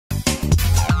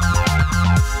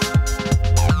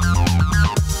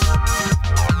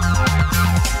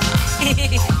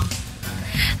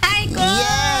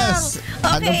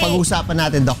Anong pag-uusapan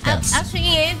natin, Doctor? Actually,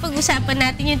 ngayon, pag-usapan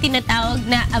natin yung tinatawag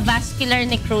na avascular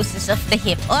necrosis of the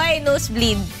hip. Oy,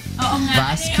 nosebleed. Oo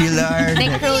nga. Vascular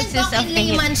necrosis of the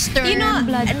hip. You know,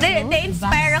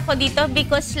 na-inspire ako dito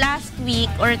because last week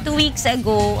or 2 weeks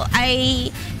ago, ay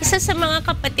isa sa mga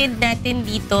kapatid natin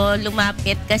dito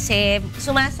lumapit kasi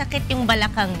sumasakit yung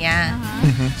balakang niya.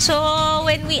 So,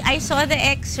 when I saw the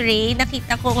x-ray,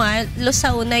 nakita ko nga,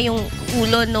 lusaw na yung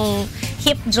ulo nung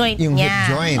hip joint yung niya.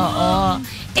 Hip joint. Oo.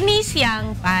 And he's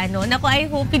young pa, no? Naku, I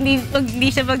hope hindi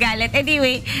siya magalit.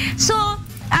 Anyway, so,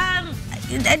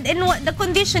 and the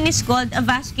condition is called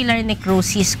avascular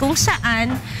necrosis, kung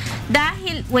saan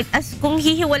dahil kung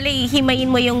himayin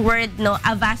mo yung word, no,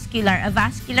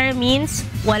 avascular means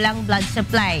walang blood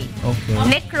supply. Okay.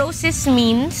 Necrosis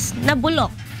means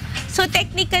nabulok. So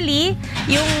technically,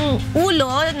 yung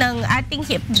ulo ng ating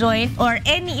hip joint or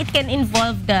it can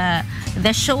involve the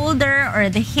shoulder or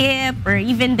the hip or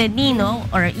even the knee, no,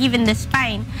 or even the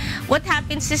spine. What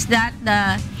happens is that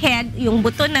the head, yung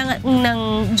buto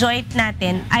ng joint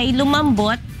natin ay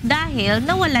lumambot dahil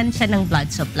nawalan siya ng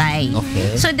blood supply.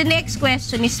 Okay. So the next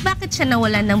question is, bakit siya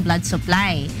nawalan ng blood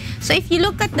supply? So if you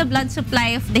look at the blood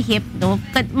supply of the hip, no,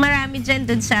 marami dyan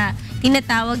dun sa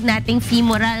tinatawag nating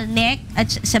femoral neck at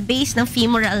sa base ng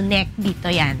femoral neck,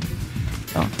 dito yan.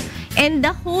 So, and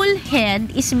the whole head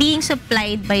is being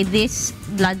supplied by this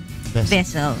blood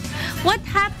vessel. What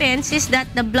happens is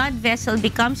that the blood vessel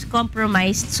becomes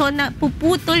compromised, so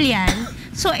napuputol yan,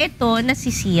 so ito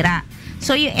nasisira.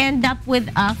 So you end up with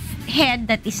a head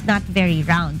that is not very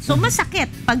round. So masakit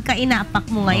pagka inaapak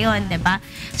mo ngayon, diba?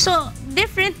 So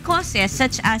different causes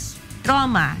such as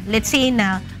trauma, let's say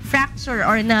na fracture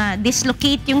or na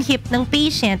dislocate yung hip ng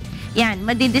patient, yan,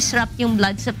 madidisrupt yung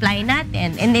blood supply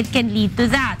natin and it can lead to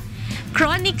that.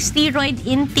 Chronic steroid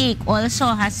intake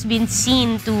also has been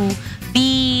seen to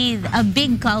be a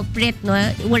big culprit, no?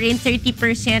 Wherein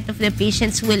 30% of the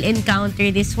patients will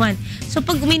encounter this one. So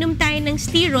pag uminom tayo ng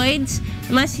steroids,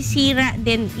 masisira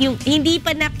din yung hindi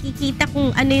pa nakikita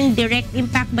kung ano yung direct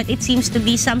impact, but it seems to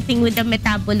be something with the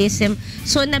metabolism.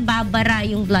 So nababara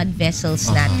yung blood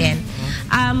vessels natin.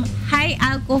 High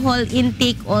alcohol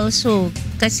intake also,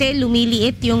 kasi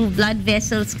lumiliit yung blood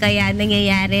vessels, kaya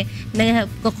nangyayari na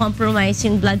compromise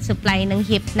yung blood supply ng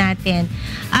hip natin.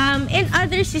 And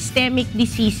other systemic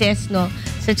diseases, no,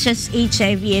 such as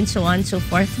HIV and so on and so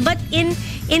forth. But in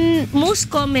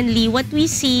most commonly, what we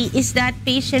see is that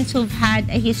patients who've had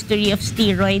a history of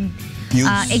steroid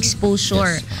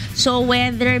exposure. Yes. So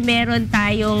whether meron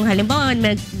tayong, halimbawa,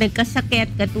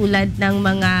 nagkasakit katulad ng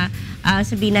mga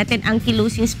sabihin natin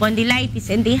ankylosing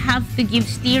spondylitis and they have to give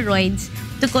steroids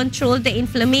to control the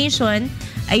inflammation,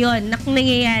 ayun,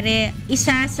 nangyayari,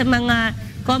 isa sa mga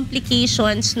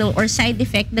complications no, or side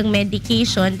effect ng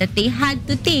medication that they had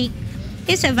to take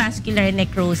is avascular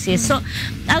necrosis. So,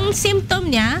 ang symptom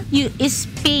niya is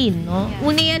pain. No?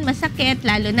 Una yan, masakit,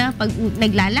 lalo na pag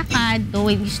naglalakad, no,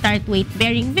 when you start weight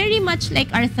bearing, very much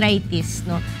like arthritis.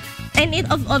 No? And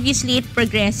obviously, it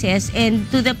progresses and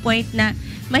to the point na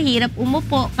mahirap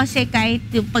umupo kasi kahit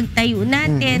yung pagtayo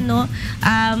natin, no,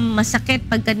 masakit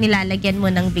pagka nilalagyan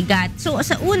mo ng bigat. So,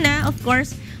 sa una, of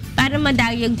course, para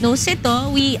ma-diagnose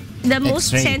ito, the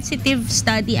most sensitive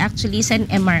study actually is an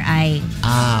MRI.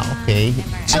 Okay.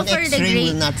 So an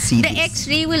X-ray will not see the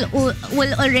X-ray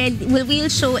will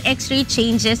show X-ray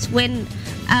changes when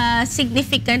a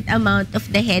significant amount of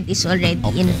the head is already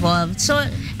involved. So,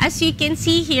 as you can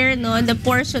see here, no, the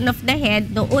portion of the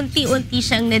head, no, unti-unti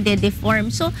siyang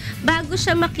nade-deform. So, bago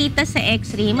siya makita sa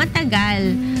X-ray,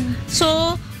 matagal.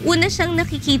 So, una siyang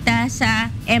nakikita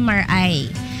sa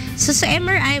MRI. So sa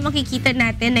MRI, makikita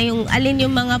natin na alin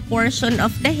yung mga portion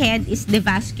of the head is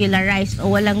devascularized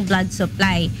o walang blood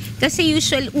supply. Kasi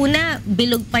una,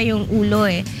 bilog pa yung ulo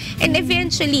eh. And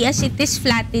eventually, as it is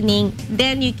flattening,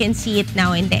 then you can see it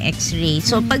now in the X-ray.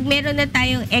 So pag meron na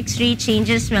tayong X-ray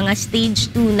changes, mga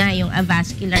stage 2 na yung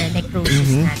avascular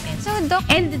necrosis natin. So Doc,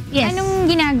 anong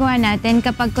ginagawa natin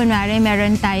kapag kunwari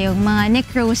meron tayong mga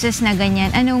necrosis na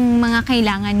ganyan? Anong mga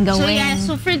kailangan gawin?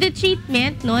 So for the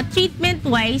treatment, no,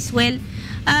 treatment-wise, well,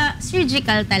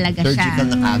 surgical talaga siya. Surgical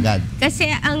na kagad.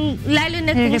 Kasi lalo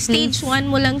na kung stage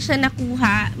 1 mo lang siya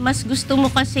nakuha, mas gusto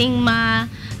mo kasing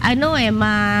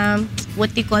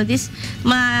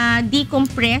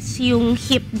ma-decompress yung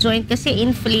hip joint kasi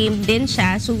inflamed din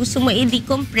siya. So gusto mo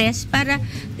i-decompress para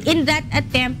in that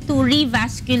attempt to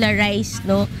revascularize,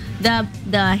 no, the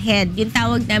head. Yung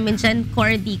tawag namin dyan,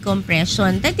 core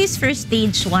decompression. That is for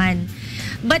stage 1.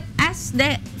 But as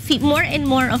the more and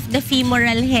more of the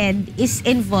femoral head is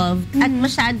involved at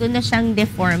masyado na siyang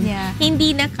deformed,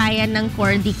 hindi na kaya ng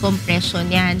core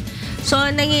decompression yan. So,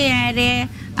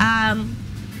 nangyayari,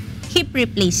 hip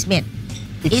replacement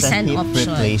is It's a an hip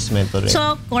option. replacement already.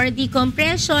 So, core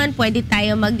decompression, pwede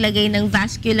tayo maglagay ng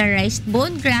vascularized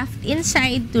bone graft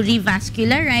inside to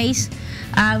revascularize.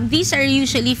 These are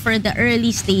usually for the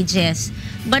early stages.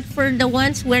 But for the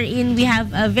ones wherein we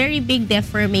have a very big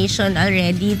deformation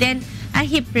already, then a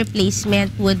hip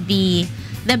replacement would be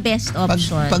the best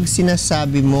option. Pag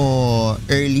sinasabi mo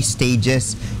early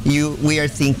stages, we are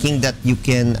thinking that you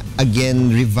can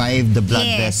again revive the blood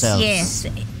vessels. Yes.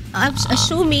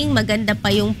 Assuming maganda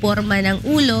pa yung forma ng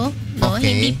ulo, no? Okay.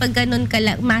 Hindi pa ganun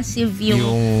massive yung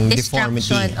destruction.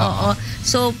 deformity. Oo.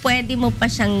 So, pwede mo pa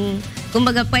siyang,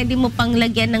 kumbaga, pwede mo pang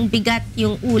lagyan ng bigat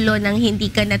yung ulo nang hindi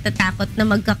ka natatakot na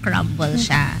magka-crumble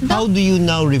siya. How do you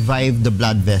now revive the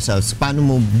blood vessels? Paano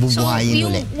mo bubuhayin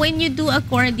ulit? When you do a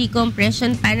core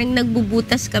decompression, parang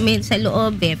nagbubutas kami sa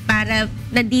loob para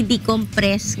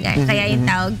nadi-decompress nga. Kaya yung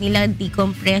tawag nila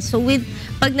decompress. So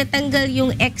pag natanggal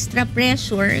yung extra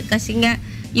pressure, kasi nga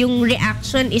yung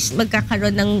reaction is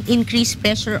magkakaroon ng increased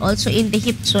pressure also in the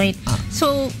hip joint.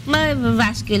 So,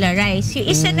 ma-vascularize. Yung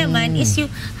isa naman is you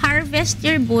harvest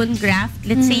your bone graft,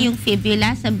 let's say yung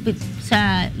fibula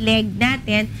sa leg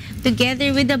natin,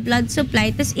 together with the blood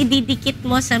supply, tapos ididikit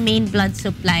mo sa main blood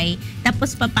supply,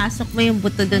 tapos papasok mo yung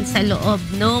buto dun sa loob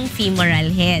ng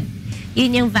femoral head.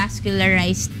 Yun yung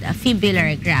vascularized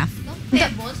fibular graft.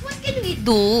 Pebbles, what can we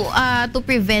do to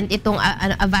prevent itong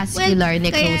avascular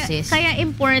necrosis? Kaya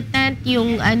important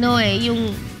yung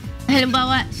yung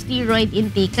halimbawa steroid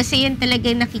intake kasi yan talaga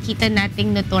yung nakikita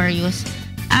nating notorious.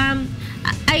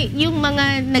 Yung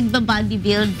mga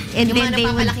nagba-bodybuild and Yung then mga they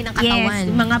would, napapalaki ng katawan.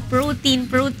 yes, mga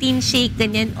protein shake,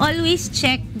 ganyan. Always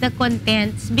check the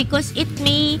contents because it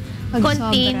may Pag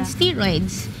contain sobra.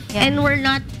 steroids. Yeah. And we're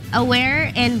not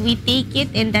aware and we take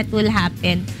it and that will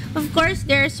happen. Of course,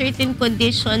 there are certain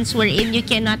conditions wherein you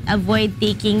cannot avoid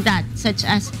taking that, such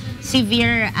as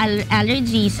severe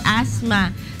allergies,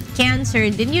 asthma, cancer.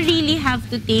 Then you really have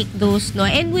to take those, no?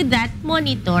 And with that,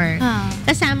 monitor.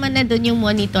 Kasama na dun yung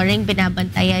monitoring,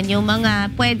 binabantayan yung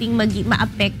mga pwedeng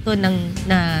maapekto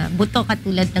na buto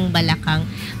katulad ng balakang.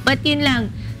 But yun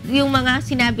lang, yung mga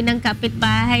sinabi ng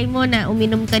kapitbahay mo na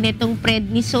uminom ka nitong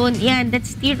prednisone, yan,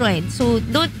 that's steroid. So,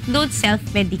 don't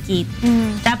self-medicate.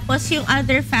 Tapos, yung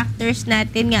other factors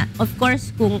natin nga, of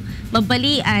course, kung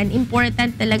mabalian,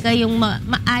 important talaga yung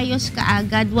maayos ka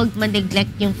agad, wag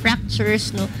ma-neglect yung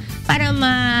fractures, no? Para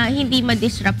hindi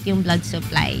ma-disrupt yung blood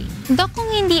supply. Dok, kung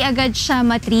hindi agad siya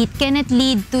matreat, can it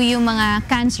lead to yung mga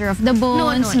cancer of the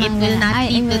bones? No, it will not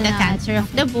lead to the cancer of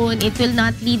the bone. It will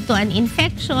not lead to an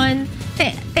infection.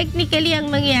 Technically,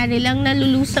 ang mangyayari lang,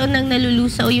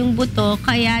 nalulusaw yung buto,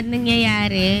 kaya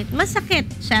nangyayari, masakit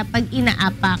siya pag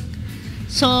inaapak.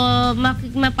 So,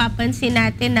 mapapansin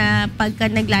natin na pagka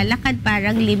naglalakad,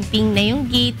 parang limping na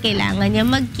yung gait, kailangan niya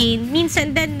mag-cane.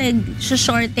 Minsan din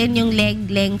nag-shorten yung leg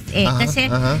length kasi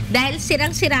dahil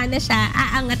sirang-sira na siya,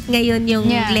 aangat ngayon yung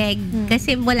leg.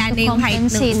 Kasi wala na yung height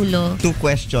ng ulo. 2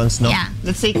 questions, no? Yeah.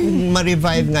 Let's say kung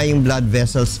ma-revive nga yung blood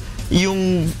vessels,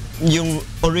 yung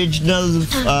original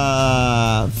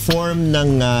form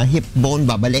ng hip bone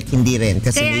babalik, hindi rin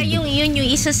kasi kaya yun yung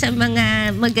isa sa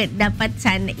mga dapat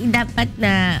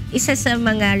na isa sa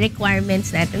mga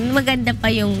requirements natin, maganda pa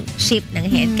yung shape ng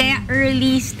head, kaya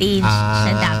early stage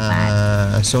siya dapat.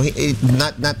 So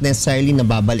not necessarily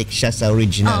nababalik siya sa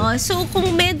original. Oo, so kung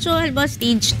medyo halimbawa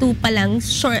stage 2 pa lang,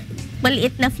 short,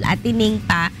 maliit na flattening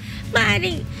pa,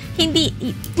 maaring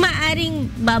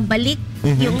babalik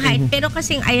yung height, pero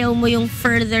kasing ayaw mo yung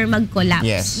further mag-collapse.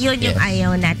 Yes, Yun yung yes.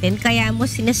 ayaw natin. Kaya mo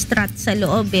sinistrut sa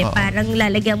loob parang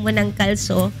lalagyan mo ng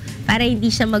kalso para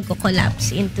hindi siya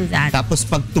magko-collapse into that. Tapos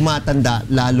pag tumatanda,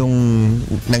 lalong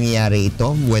nangyayari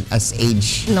ito as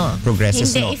age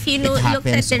progresses. Hindi. If you look at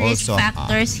the risk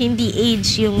factors, hindi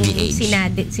age yung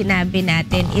sinabi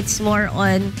natin. It's more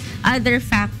on other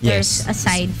factors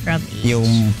aside from age.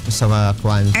 Yung sa mga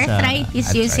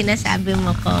arthritis yung sinasabi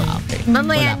mo ko.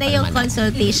 Mamaya na yung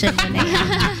consultation mo na yan.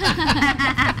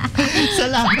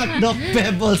 Salamat, Doc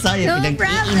Pebbles. No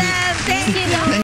problem. Thank you, Doc.